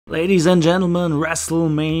Ladies and gentlemen,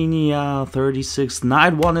 WrestleMania 36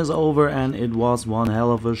 night 1 is over and it was one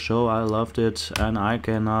hell of a show. I loved it and I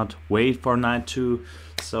cannot wait for night 2.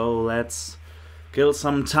 So let's kill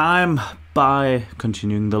some time by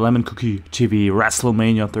continuing the LemoncookieTV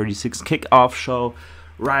WrestleMania 36 kickoff show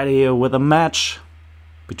right here with a match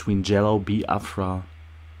between Jello Biafra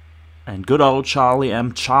and good old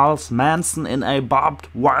Charles Manson in a barbed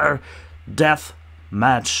wire death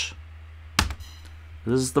match.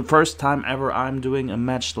 This is the first time ever I'm doing a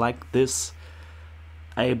match like this.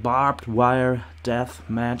 A barbed wire death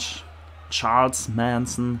match. Charles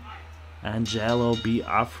Manson and Jello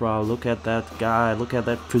Biafra. Look at that guy. Look at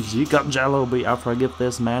that physique of Jello Biafra. Give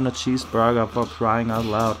this man a cheeseburger for crying out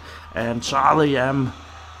loud. And Charlie M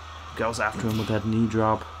goes after him with that knee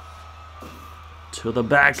drop to the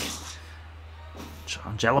back.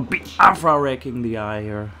 Jello Biafra raking the eye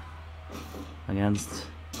here against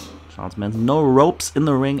Charles Manson. No ropes in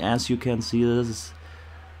the ring, as you can see. This is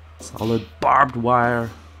solid barbed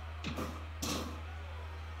wire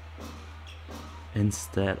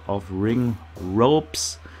instead of ring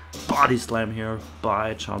ropes. Body slam here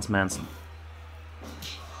by Charles Manson.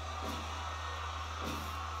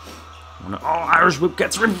 Oh, Irish whip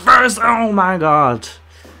gets reversed. Oh my god.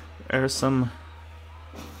 There's some,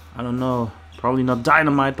 I don't know, probably not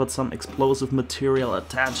dynamite, but some explosive material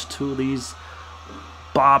attached to these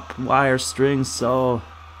barbed wire strings, so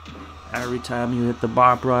every time you hit the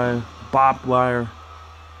barbed wire,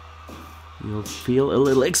 you'll feel a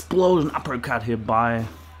little explosion. Uppercut here by,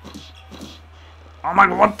 oh my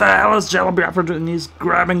god, what the hell is Jello Biafra doing? He's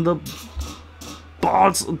grabbing the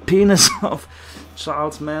balls and penis of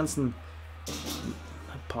Charles Manson. The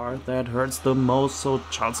part that hurts the most, so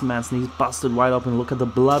Charles Manson, he's busted wide open. Look at the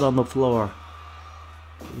blood on the floor.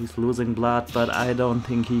 He's losing blood, but I don't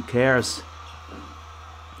think he cares.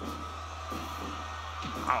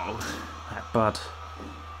 But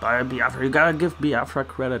by Biafra, you gotta give Biafra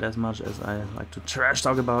credit, as much as I like to trash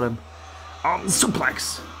talk about him. On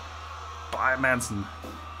suplex by Manson.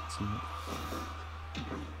 So,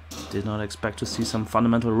 did not expect to see some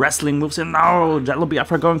fundamental wrestling moves here. No, Jello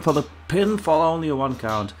Biafra going for the pinfall, only a 1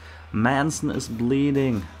 count. Manson is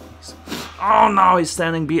bleeding. Oh no, he's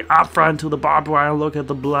standing Biafra into the barbed wire. Look at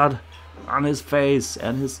the blood on his face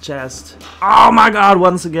and his chest. Oh my god,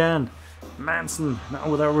 once again. Manson now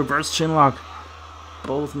with a reverse chinlock.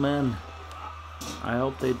 Both men, I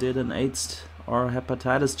hope they did an AIDS or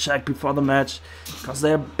hepatitis check before the match, because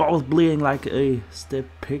they're both bleeding like a stiff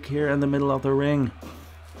pig here in the middle of the ring.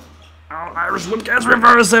 Oh, Irish whip gets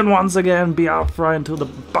reversed and once again Biafra into the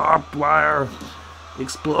barbed wire.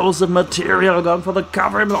 Explosive material going for the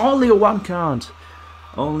cover, but only a 1 count.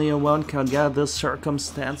 Only a 1 count. Yeah, the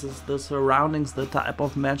circumstances, the surroundings, the type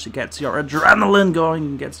of match gets your adrenaline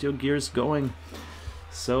going, gets your gears going.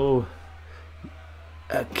 So,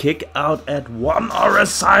 a kick out at 1 or a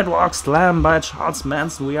sidewalk slam by Charles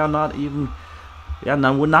Manson. We are not even, yeah,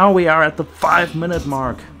 now we are at the 5-minute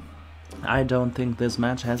mark. I don't think this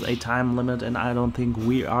match has a time limit, and I don't think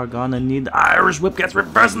we are gonna need. Irish whip gets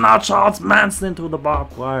reversed. Now Charles Manson into the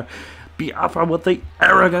barbed wire. Biafra with the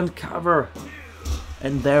arrogant cover.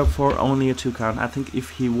 And therefore only a 2 count. I think if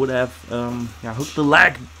he would have hooked the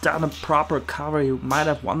leg, done a proper cover, he might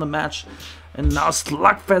have won the match. And now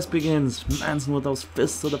slugfest begins. Manson with those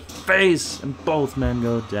fists to the face, and both men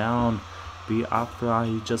go down. Biafra,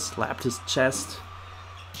 he just slapped his chest.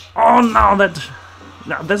 Oh no,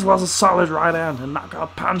 this was a solid right hand, a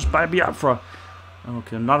knockout punch by Biafra.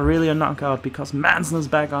 Okay, not really a knockout, because Manson is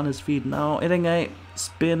back on his feet now, hitting a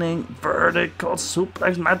spinning vertical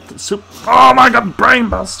suplex. Oh my god,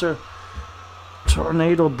 brainbuster!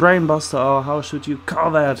 Tornado brainbuster, oh, how should you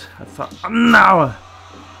call that? I thought, oh, no!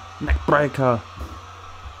 Neckbreaker.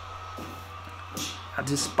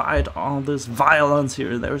 Despite all this violence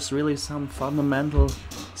here, there's really some fundamental,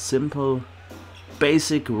 simple,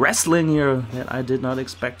 basic wrestling here that I did not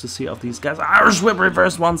expect to see of these guys. Irish whip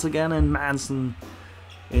reversed once again, and Manson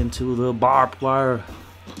into the barbed wire.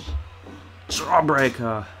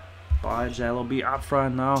 Jawbreaker by Jello Biafra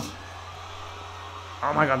now.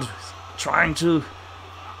 Oh my god, trying to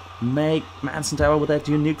make Manson tap with that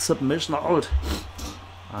unique submission hold.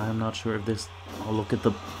 I'm not sure if this. Oh, look at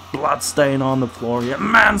the blood stain on the floor here.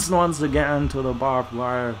 Manson once again to the barbed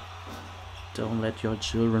wire. Don't let your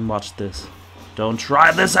children watch this. Don't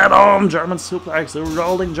try this at home. German suplex, a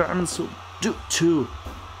rolling German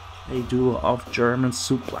a duo of German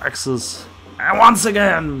suplexes. And once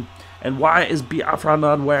again. And why is Biafra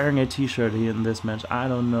not wearing a t-shirt here in this match? I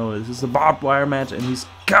don't know. This is a barbed wire match and he's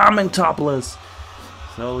coming topless.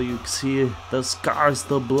 So you see the scars,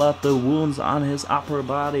 the blood, the wounds on his upper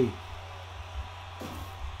body.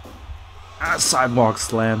 A sidewalk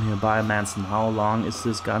slam here by Manson. How long is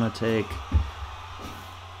this gonna take?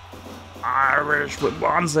 Irish, but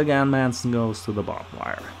once again Manson goes to the barbed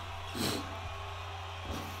wire.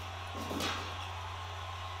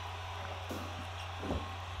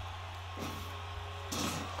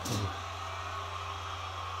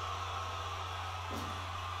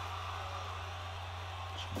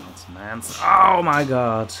 Manson. Oh my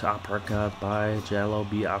god. Uppercut by Jello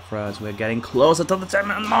Biafra as we're getting closer to the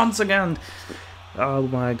 10-man months again. Oh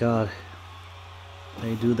my god.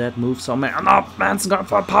 They do that move so man. No, Manson going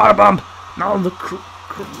for a powerbomb. No, the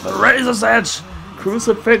razor's edge.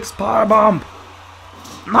 Crucifix powerbomb.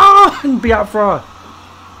 No, and Biafra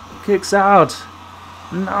kicks out.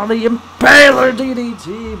 Now the Impaler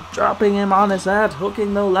DDT, dropping him on his head,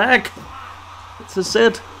 hooking the leg. It's a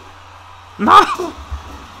sit. No!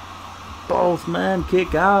 Both men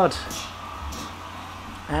kick out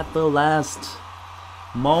at the last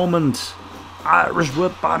moment. Irish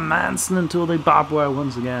whip by Manson into the barbed wire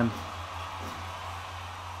once again.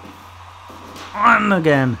 And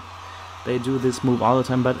again. They do this move all the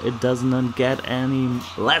time, but it doesn't get any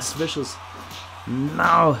less vicious.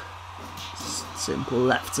 No. Simple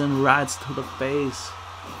lefts and rights to the face.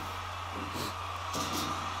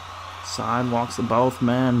 Sidewalks of both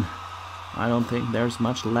men. I don't think there's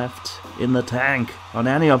much left in the tank on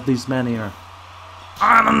any of these men here.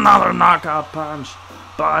 And another knockout punch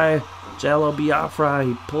by Jello Biafra.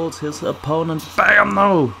 He pulls his opponent. Bam!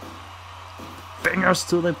 No! Fingers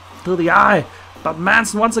to the eye. But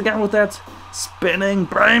Manson once again with that spinning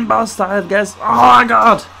brainbuster, I guess. Oh my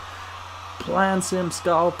god! Plants him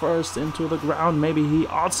skull first into the ground. Maybe he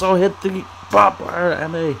also hit the barbed wire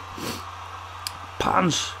and a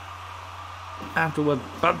punch afterward.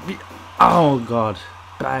 But oh god,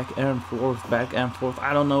 back and forth, back and forth.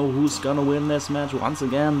 I don't know who's gonna win this match. Once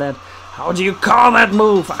again, that, how do you call that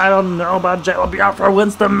move? I don't know, but Jello Biafra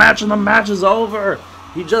wins the match and the match is over.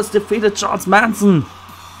 He just defeated Charles Manson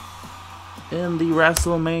in the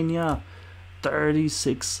WrestleMania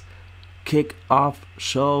 36 kickoff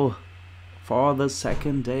show for the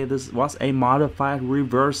second day. This was a modified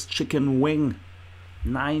reverse chicken wing,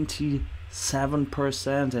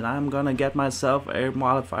 97%, and I'm gonna get myself a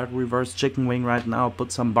modified reverse chicken wing right now,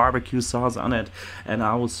 put some barbecue sauce on it, and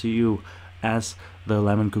I will see you as the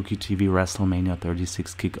Lemon Cookie TV WrestleMania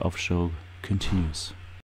 36 kickoff show continues.